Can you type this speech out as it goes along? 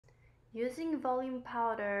using volume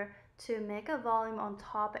powder to make a volume on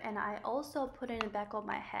top, and I also put it in the back of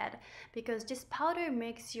my head because this powder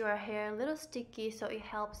makes your hair a little sticky, so it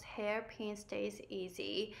helps hairpin stays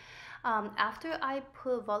easy. After I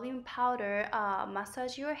put volume powder,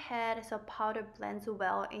 massage your head so powder blends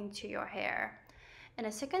well into your hair. And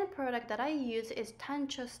the second product that I use is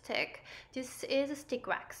Tantra Stick. This is stick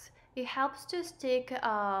wax. It helps to stick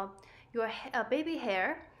your baby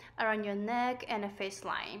hair around your neck and a face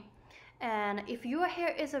line. And if your hair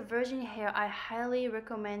is a virgin hair, I highly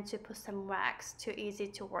recommend to put some wax, too easy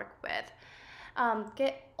to work with.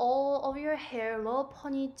 Get all of your hair, low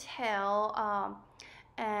ponytail,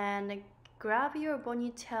 and grab your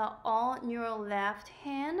ponytail on your left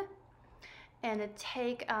hand and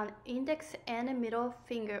take an index and middle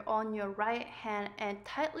finger on your right hand and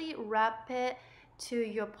tightly wrap it to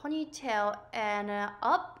your ponytail and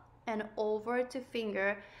up and over to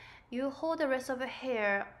finger. You hold the rest of the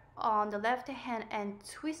hair on the left hand and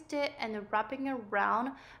twist it and wrapping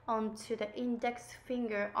around onto the index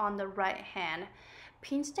finger on the right hand.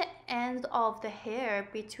 Pinch the end of the hair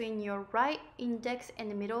between your right index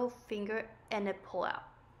and middle finger and pull out.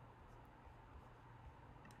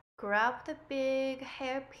 Grab the big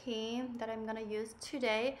hairpin that I'm gonna use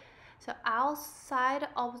today. So outside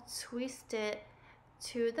of twist it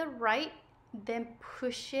to the right, then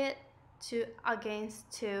push it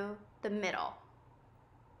against the middle.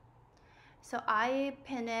 So I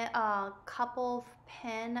pin it a couple of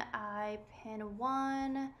pin. I pin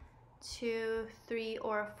 1, 2, 3,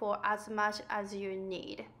 or 4, as much as you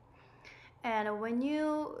need. And when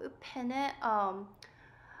you pin it,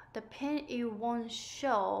 the pin, it won't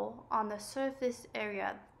show on the surface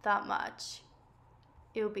area that much.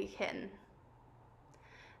 It will be hidden.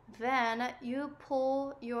 Then you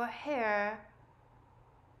pull your hair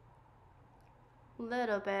a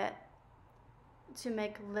little bit to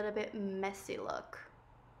make a little bit messy look.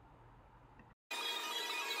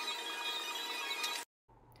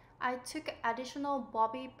 I took additional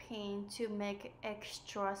bobby pin to make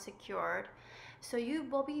extra secured. So you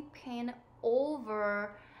bobby pin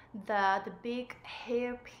over the big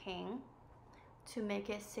hairpin to make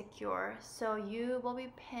it secure. So you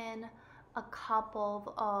bobby pin a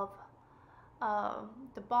couple of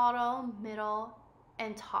the bottom, middle,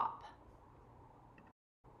 and top.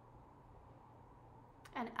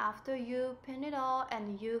 And after you pin it all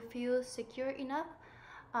and you feel secure enough,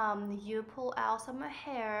 you pull out some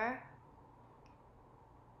hair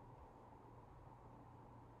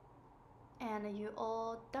and you're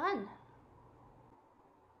all done.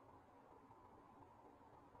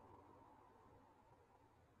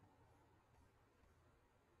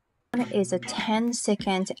 Is a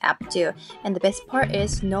 10-second updo, and the best part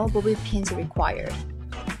is no bobby pins required.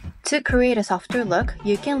 To create a softer look,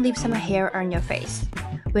 you can leave some hair on your face.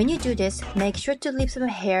 When you do this, make sure to leave some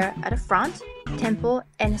hair at the front, temple,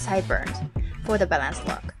 and sideburns for the balanced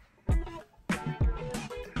look.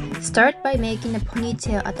 Start by making a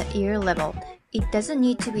ponytail at the ear level. It doesn't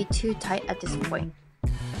need to be too tight at this point.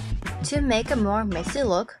 To make a more messy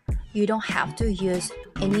look, you don't have to use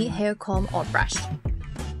any hair comb or brush.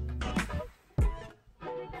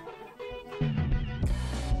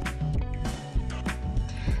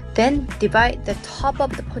 Then divide the top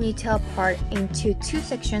of the ponytail part into 2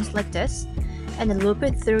 sections like this and loop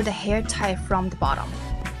it through the hair tie from the bottom.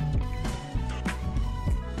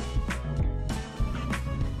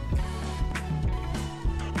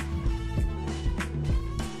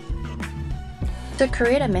 To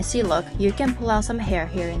create a messy look, you can pull out some hair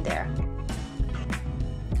here and there.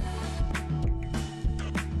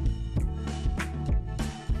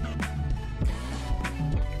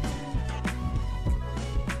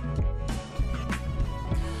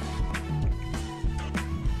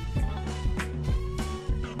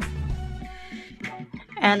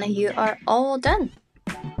 And you are all done.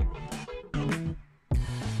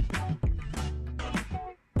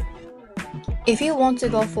 If you want to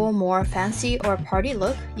go for a more fancy or party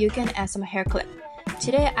look, you can add some hair clip.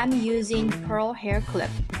 Today I'm using pearl hair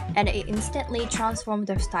clip and it instantly transformed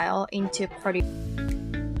the style into party.